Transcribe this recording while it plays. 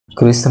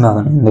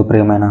క్రీస్తునాథుని యందు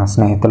ప్రియమైన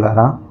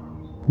స్నేహితులారా,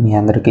 మీ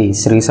అందరికీ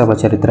శ్రీసభ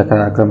చరిత్ర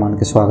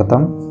కార్యక్రమానికి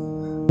స్వాగతం.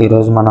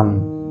 ఈరోజు మనం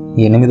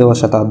 8వ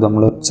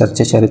శతాబ్దంలో చర్చ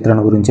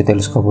చరిత్రను గురించి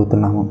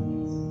తెలుసుకోబోతున్నాము.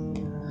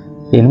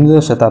 8వ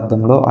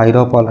శతాబ్దంలో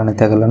ఐరోపాలోని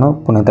తెగలను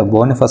పునీత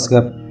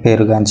బోనిఫస్గా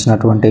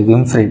పేరుగాంచినటువంటి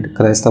విమ్ఫ్రిడ్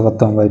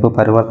క్రైస్తవత్వం వైపు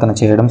పరివర్తన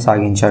చేయడం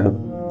సాగించాడు.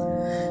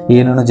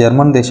 ఈయనను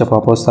జర్మన్ దేశపు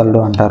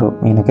అపోస్తలుడు అంటారు.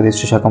 ఈయన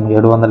క్రీస్తు శకం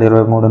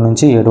 723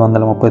 నుంచి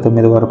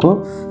 739 వరకు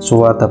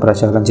సువార్త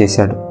ప్రచారం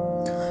చేశాడు.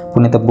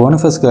 పునీత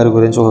బోనిఫస్ గారి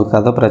గురించి ఒక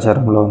కథ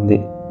ప్రచారంలో ఉంది.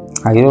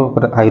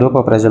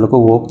 ఐరోపా ప్రజలకు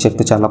ఓక్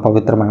చెట్టు చాలా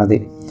పవిత్రమైనది.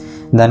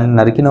 దానిని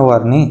నరికిన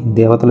వారిని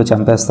దేవతలు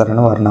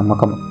చంపేస్తారని వారి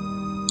నమ్మకం.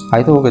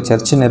 అయితే ఒక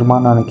చర్చి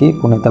నిర్మాణానికి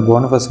పునీత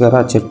బోనిఫస్ గారు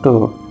ఆ చెట్టు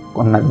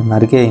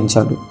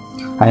నరికేయించాడు.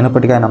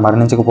 అయినప్పటికీ ఆయన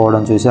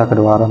మరణించకపోవడం చూసి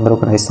అక్కడి వారందరూ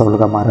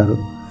క్రైస్తవులుగా మారారు.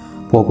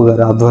 పోపు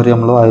గారి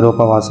ఆధ్వర్యంలో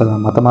ఐరోపా వాసుల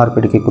మత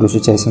మార్పిడికి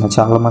కృషి చేసిన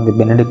చాలామంది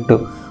బెనెడిక్ట్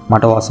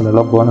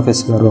మఠవాసులలో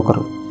బోనిఫస్ గారు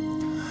ఒకరు.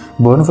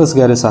 బోనిఫస్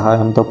గారి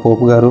సహాయంతో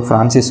పోపు గారు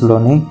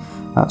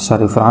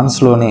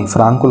ఫ్రాన్స్లోని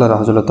ఫ్రాంకుల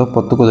రాజులతో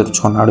పొత్తు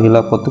కుదుర్చుకున్నాడు.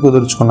 ఇలా పొత్తు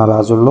కుదుర్చుకున్న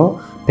రాజుల్లో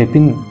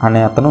పెపిన్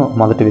అనే అతను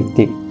మొదటి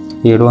వ్యక్తి.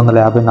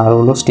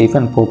 754లో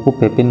స్టీఫెన్ పోపు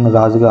పెపిన్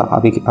రాజుగా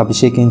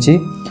అభిషేకించి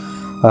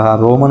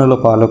రోమనుల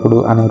పాలకుడు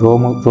అనే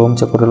రోమ్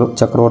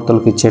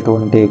చక్రవర్తులకు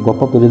ఇచ్చేటువంటి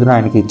గొప్ప బిరుదును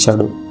ఆయనకి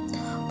ఇచ్చాడు.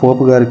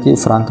 పోపు గారికి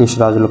ఫ్రాంకిష్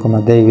రాజులకు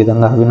మధ్య ఈ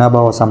విధంగా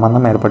అవినాభావ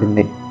సంబంధం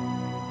ఏర్పడింది.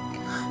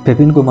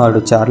 పెపిన్ కుమారుడు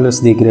చార్లెస్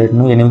ది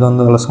గ్రేట్ను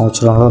 800వ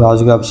సంవత్సరంలో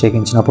రాజుగా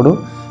అభిషేకించినప్పుడు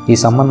ఈ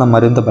సంబంధం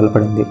మరింత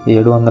బలపడింది.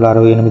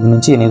 768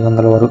 నుంచి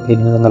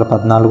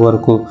 814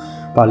 వరకు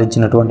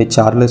పాలించినటువంటి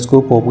చార్లెస్కు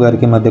పోపు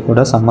గారికి మధ్య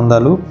కూడా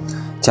సంబంధాలు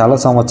చాలా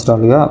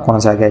సంవత్సరాలుగా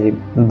కొనసాగాయి.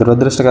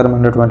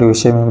 దురదృష్టకరమైనటువంటి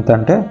విషయం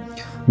ఏమిటంటే,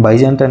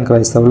 బైజాంటైన్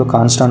క్రైస్తవులు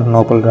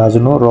కాన్స్టాంటినోపుల్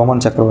రాజును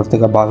రోమన్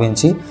చక్రవర్తిగా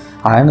భావించి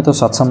ఆయనతో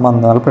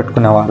సత్సంబంధాలు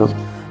పెట్టుకునేవారు.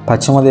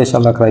 పశ్చిమ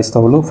దేశాల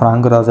క్రైస్తవులు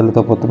ఫ్రాంక్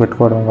రాజులతో పొత్తు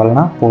పెట్టుకోవడం వలన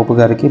పోపు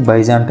గారికి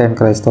బైజాంటైన్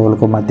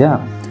క్రైస్తవులకు మధ్య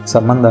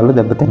సంబంధాలు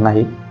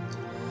దెబ్బతిన్నాయి.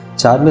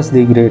 చార్లెస్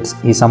ది గ్రేట్స్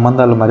ఈ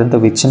సంబంధాలు మరింత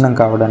విచ్ఛిన్నం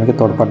కావడానికి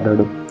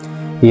తోడ్పడ్డాడు.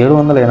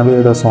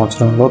 787వ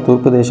సంవత్సరంలో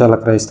తూర్పు దేశాల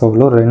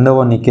క్రైస్తవులు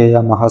 2వ నికేయ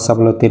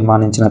మహాసభలో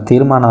తీర్మానించిన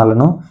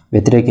తీర్మానాలను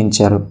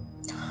వ్యతిరేకించారు.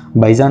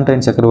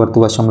 బైజాంటైన్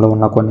చక్రవర్తి వశంలో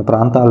ఉన్న కొన్ని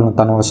ప్రాంతాలను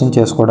తన వశం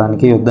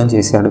చేసుకోవడానికి యుద్ధం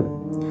చేశాడు.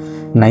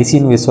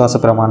 నైసీన్ విశ్వాస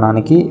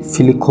ప్రమాణానికి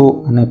ఫిలిఖో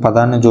అనే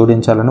పదాన్ని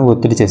జోడించాలని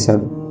ఒత్తిడి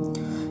చేశాడు.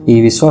 ఈ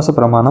విశ్వాస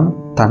ప్రమాణం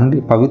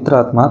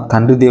పవిత్రాత్మ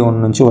తండ్రి దేవుని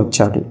నుంచి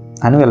వచ్చాడు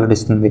అని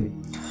వెల్లడిస్తుంది.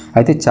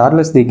 అయితే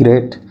చార్లెస్ ది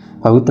గ్రేట్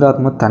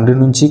పవిత్రాత్మ తండ్రి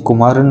నుంచి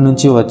కుమారుని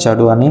నుంచి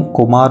వచ్చాడు అని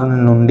కుమారుని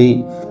నుండి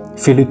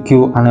ఫిలిక్యూ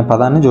అనే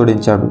పదాన్ని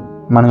జోడించాడు.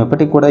 మనం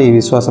ఇప్పటికి కూడా ఈ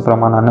విశ్వాస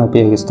ప్రమాణాన్ని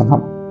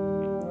ఉపయోగిస్తున్నాం.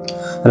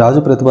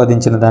 రాజు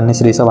ప్రతిపాదించిన దాన్ని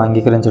శ్రీసభ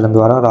అంగీకరించడం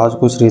ద్వారా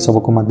రాజుకు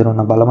శ్రీసభకు మధ్య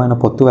ఉన్న బలమైన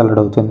పొత్తు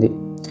వెల్లడవుతుంది.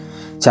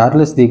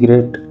 చార్లెస్ ది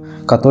గ్రేట్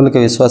కథోలిక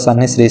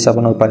విశ్వాసాన్ని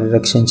శ్రీసభను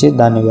పరిరక్షించి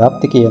దాని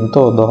వ్యాప్తికి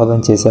ఎంతో దోహదం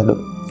చేశాడు.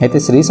 అయితే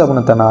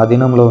శ్రీసభను తన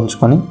ఆధీనంలో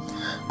ఉంచుకొని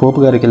పోపు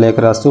గారికి లేఖ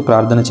రాస్తూ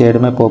ప్రార్థన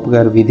చేయడమే పోపు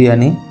గారి విధి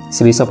అని,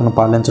 శ్రీసభను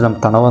పాలించడం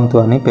తన వంతు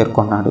అని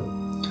పేర్కొన్నాడు.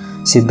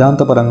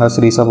 సిద్ధాంతపరంగా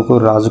శ్రీసభకు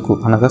రాజుకు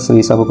అనగా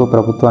శ్రీసభకు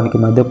ప్రభుత్వానికి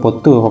మధ్య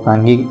పొత్తు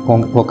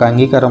ఒక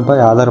అంగీకారంపై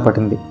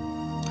ఆధారపడింది.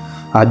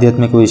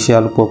 ఆధ్యాత్మిక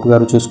విషయాలు పోపు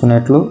గారు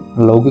చూసుకునేట్లు,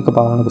 లౌకిక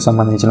పాలనకు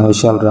సంబంధించిన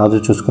విషయాలు రాజు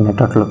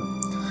చూసుకునేటట్లు.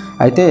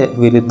 అయితే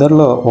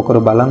వీరిద్దరిలో ఒకరు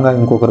బలంగా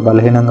ఇంకొకరు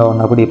బలహీనంగా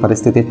ఉన్నప్పుడు ఈ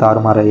పరిస్థితి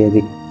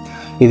తారుమారయ్యేది.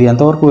 ఇది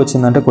ఎంతవరకు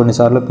వచ్చిందంటే,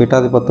 కొన్నిసార్లు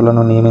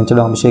పీఠాధిపతులను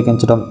నియమించడం,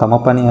 అభిషేకించడం తమ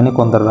పని అని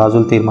కొందరు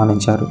రాజులు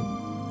తీర్మానించారు.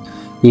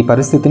 ఈ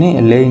పరిస్థితిని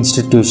లే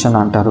ఇన్స్టిట్యూషన్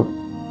అంటారు.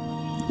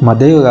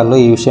 మధ్యయుగాల్లో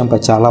ఈ విషయంపై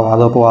చాలా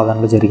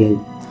వాదోపవాదనలు జరిగాయి.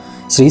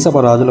 శ్రీసభ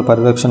రాజుల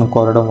పరిరక్షణ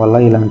కోరడం వల్ల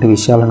ఇలాంటి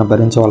విషయాలను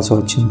భరించవలసి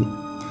వచ్చింది.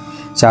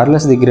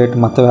 చార్లెస్ ది గ్రేట్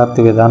మత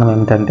వ్యాప్తి విధానం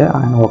ఏమిటంటే,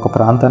 ఆయన ఒక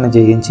ప్రాంతాన్ని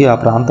జయించి ఆ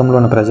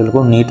ప్రాంతంలోని ప్రజలకు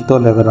నీటితో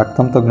లేదా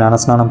రక్తంతో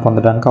జ్ఞానస్నానం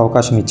పొందడానికి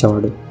అవకాశం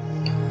ఇచ్చేవాడు.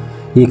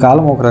 ఈ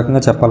కాలం ఒక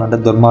రకంగా చెప్పాలంటే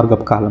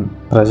దుర్మార్గపు కాలం.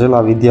 ప్రజలు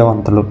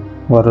అవిద్యావంతులు.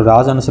 వారు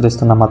రాజు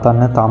అనుసరిస్తున్న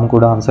మతాన్ని తాము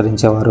కూడా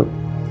అనుసరించేవారు.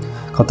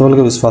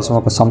 కథోలిక విశ్వాసం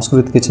ఒక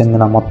సంస్కృతికి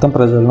చెందిన మొత్తం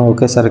ప్రజలను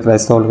ఒకేసారి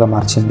క్రైస్తవులుగా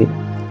మార్చింది.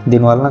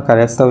 దీనివలన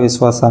క్రైస్తవ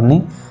విశ్వాసాన్ని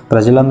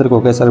ప్రజలందరికీ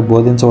ఒకేసారి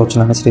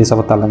బోధించవచ్చునని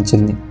శ్రీసభ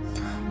తలంచింది.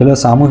 ఇలా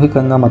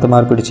సామూహికంగా మత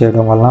మార్పిడి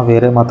చేయడం వలన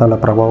వేరే మతాల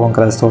ప్రభావం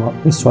క్రైస్తవ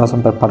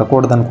విశ్వాసంపై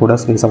పడకూడదని కూడా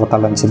శ్రీసభ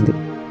తలంచింది.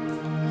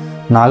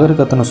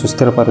 నాగరికతను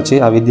సుస్థిరపరిచి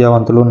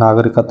అవిద్యావంతులు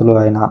నాగరికతలు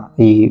అయిన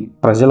ఈ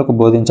ప్రజలకు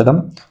బోధించడం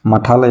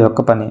మఠాల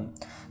యొక్క పని.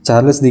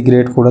 చార్లెస్ ది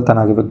గ్రేట్ కూడా తన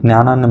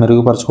జ్ఞానాన్ని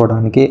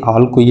మెరుగుపరచుకోవడానికి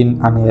ఆల్కుయిన్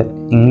అనే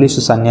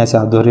ఇంగ్లీషు సన్యాసి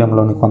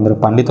ఆధ్వర్యంలోని కొందరు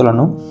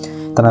పండితులను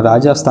తన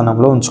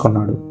రాజాస్థానంలో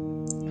ఉంచుకున్నాడు.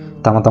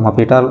 తమ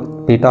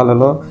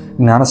పీఠాలలో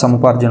జ్ఞాన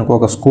సముపార్జనకు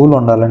ఒక స్కూల్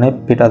ఉండాలని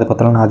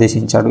పీఠాధిపతులను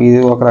ఆదేశించాడు. ఇది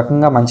ఒక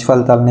రకంగా మంచి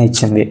ఫలితాలనే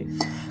ఇచ్చింది.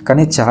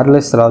 కానీ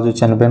చార్లెస్ రాజు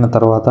చనిపోయిన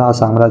తర్వాత ఆ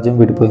సామ్రాజ్యం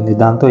విడిపోయింది.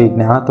 దాంతో ఈ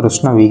జ్ఞాన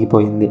తృష్ణ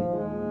వీగిపోయింది.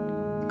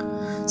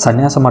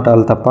 సన్యాస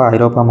మఠాలు తప్ప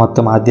ఐరోపా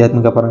మొత్తం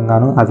ఆధ్యాత్మిక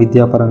పరంగాను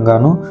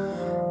అవిద్యాపరంగాను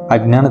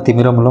అజ్ఞాన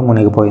తిమిరంలో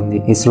మునిగిపోయింది.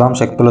 ఇస్లాం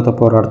శక్తులతో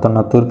పోరాడుతున్న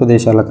తూర్పు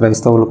దేశాల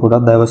క్రైస్తవులు కూడా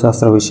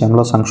దైవశాస్త్ర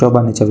విషయంలో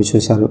సంక్షోభాన్ని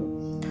చవిచూశారు.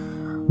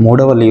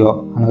 3వ లియో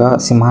అనగా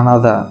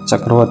సింహనాథ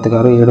చక్రవర్తి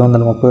గారు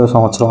 730వ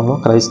సంవత్సరంలో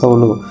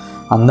క్రైస్తవులు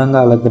అందంగా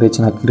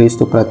అలంకరించిన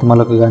క్రీస్తు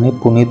ప్రతిమలకు కానీ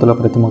పునీతుల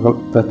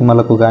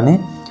ప్రతిమలకు కానీ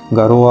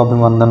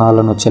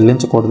గౌరవాభివందనాలను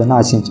చెల్లించకూడదని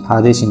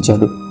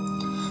ఆదేశించాడు.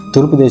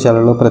 తూర్పు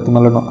దేశాలలో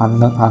ప్రతిమలను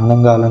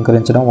అందంగా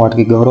అలంకరించడం,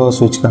 వాటికి గౌరవ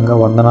సూచకంగా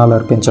వందనాలు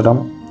అర్పించడం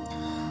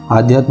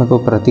ఆధ్యాత్మిక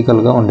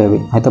ప్రతీకలుగా ఉండేవి.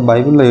 అయితే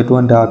బైబిల్లో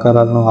ఎటువంటి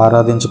ఆకారాలను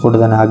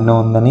ఆరాధించకూడదని ఆజ్ఞ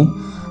ఉందని,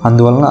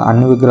 అందువలన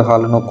అన్ని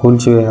విగ్రహాలను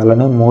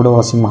కూల్చివేయాలని 3వ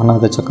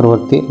సింహనాథ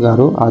చక్రవర్తి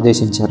గారు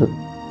ఆదేశించారు.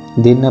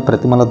 దీన్నే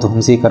ప్రతిమల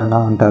ధ్వంసీకరణ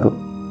అంటారు.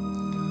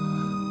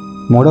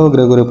 3వ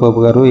గ్రెగరీ పోపు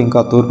గారు ఇంకా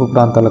తూర్పు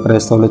ప్రాంతాల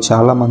క్రైస్తవులు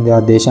చాలామంది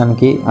ఆ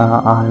దేశానికి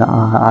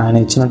ఆయన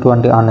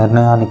ఇచ్చినటువంటి ఆ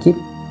నిర్ణయానికి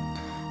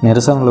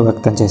నిరసనలు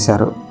వ్యక్తం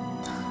చేశారు.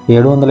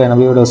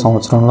 787వ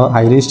సంవత్సరంలో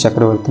ఐరిష్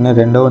చక్రవర్తిని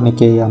 2వ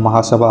నికేయ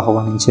మహాసభ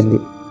ఆహ్వానించింది.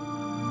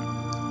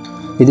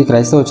 ఇది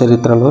క్రైస్తవ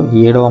చరిత్రలో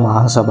 7వ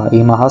మహాసభ. ఈ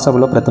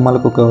మహాసభలో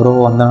ప్రతిమలకు గౌరవ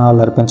వందనాలు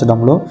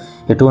అర్పించడంలో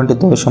ఎటువంటి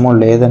దోషము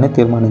లేదని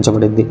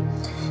తీర్మానించబడింది.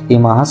 ఈ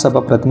మహాసభ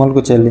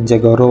ప్రతిమలకు చెల్లించే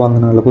గౌరవ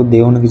వందనాలకు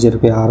దేవునికి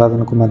జరిపే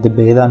ఆరాధనకు మధ్య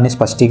భేదాన్ని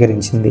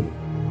స్పష్టీకరించింది.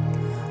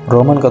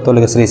 రోమన్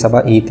కథోలిక శ్రీసభ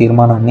ఈ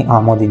తీర్మానాన్ని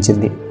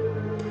ఆమోదించింది.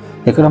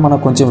 ఇక్కడ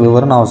మనకు కొంచెం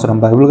వివరణ అవసరం.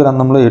 బైబిల్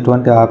గ్రంథంలో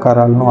ఎటువంటి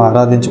ఆకారాలను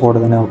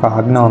ఆరాధించకూడదనే ఒక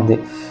ఆజ్ఞ ఉంది.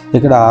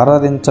 ఇక్కడ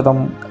ఆరాధించడం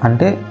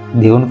అంటే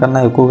దేవుని కన్నా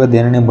ఎక్కువగా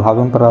దేనిని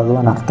భావింపరాదు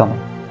అని అర్థం.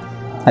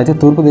 అయితే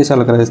తూర్పు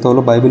దేశాల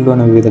క్రైస్తవులు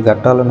బైబిల్లోని వివిధ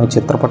ఘట్టాలను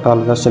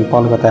చిత్రపటాలుగా,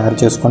 శిల్పాలుగా తయారు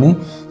చేసుకొని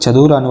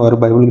చదువురాని వారు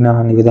బైబిల్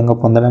జ్ఞానాన్ని ఈ విధంగా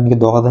పొందడానికి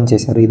దోహదం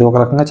చేశారు. ఇది ఒక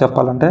రకంగా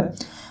చెప్పాలంటే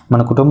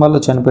మన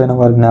కుటుంబాల్లో చనిపోయిన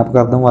వారి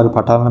జ్ఞాపకార్థం వారి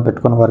పటాలను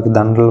పెట్టుకుని వారికి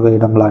దండలు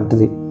వేయడం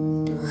లాంటిది.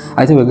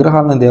 అయితే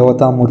విగ్రహాలను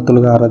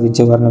దేవతామూర్తులుగా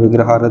ఆరాధించే వారిని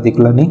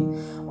విగ్రహారాధికులని,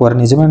 వారి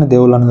నిజమైన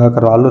దేవుళ్ళను కాక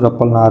రాళ్ళు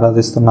రప్పలను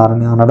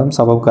ఆరాధిస్తున్నారని అనడం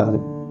సబబు కాదు.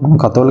 మన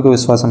కథోలిక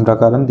విశ్వాసం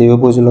ప్రకారం దేవ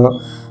పూజలో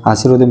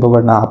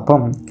ఆశీర్వదింపబడిన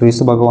అప్పం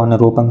క్రీస్తు భగవాన్ని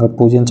రూపంగా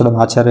పూజించడం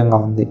ఆశ్చర్యంగా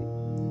ఉంది.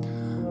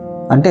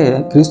 అంటే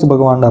క్రీస్తు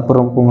భగవానుడు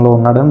అపరూపంలో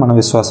ఉన్నాడని మన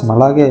విశ్వాసం.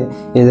 అలాగే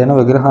ఏదైనా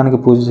విగ్రహానికి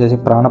పూజ చేసి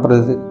ప్రాణ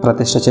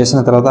ప్రతిష్ఠ చేసిన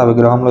తర్వాత ఆ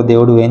విగ్రహంలో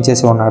దేవుడు ఏం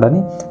చేసి ఉన్నాడని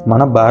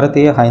మన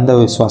భారతీయ హైందవ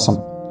విశ్వాసం.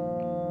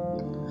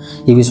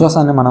 ఈ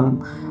విశ్వాసాన్ని మనం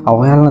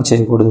అవహేళన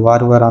చేయకూడదు.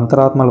 వారి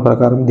అంతరాత్మల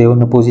ప్రకారం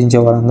దేవుణ్ణి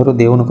పూజించే వారందరూ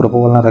దేవుని కృప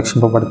వలన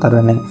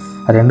రక్షింపబడతారనే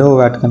 2వ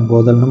వాటికన్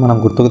బోధనను మనం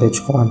గుర్తుకు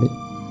తెచ్చుకోవాలి.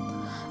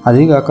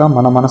 అదీగాక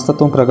మన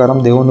మనస్తత్వం ప్రకారం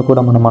దేవుణ్ణి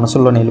కూడా మన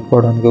మనసుల్లో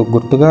నిలుపుకోవడానికి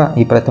గుర్తుగా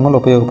ఈ ప్రతిమలు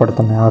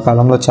ఉపయోగపడుతున్నాయి. ఆ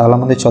కాలంలో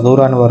చాలామంది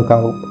చదువురాని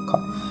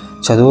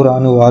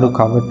వారు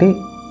కాబట్టి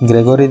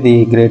గ్రెగరీ ది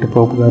గ్రేట్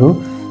పోప్ గారు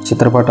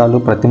చిత్రపటాలు,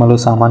 ప్రతిమలు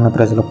సామాన్య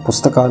ప్రజల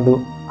పుస్తకాలు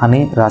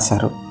అని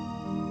రాశారు.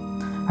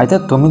 అయితే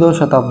 9వ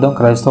శతాబ్దం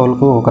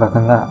క్రైస్తవులకు ఒక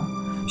రకంగా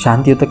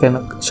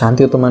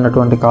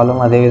శాంతియుతమైనటువంటి కాలం.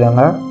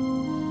 అదేవిధంగా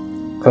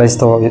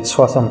క్రైస్తవ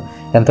విశ్వాసం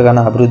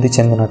ఎంతగానో అభివృద్ధి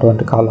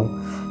చెందినటువంటి కాలం.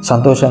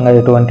 సంతోషంగా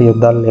ఎటువంటి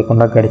యుద్ధాలు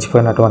లేకుండా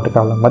గడిచిపోయినటువంటి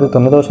కాలం. మరి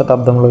 9వ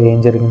శతాబ్దంలో ఏం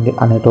జరిగింది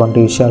అనేటువంటి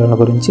విషయాలను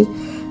గురించి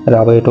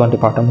రాబోయేటువంటి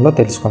పాఠంలో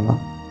తెలుసుకుందాం.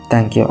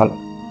 Thank you all.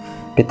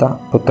 పిత,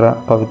 పుత్ర,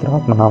 పవిత్ర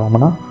ఆత్మ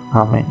నామమున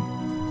ఆమేన్.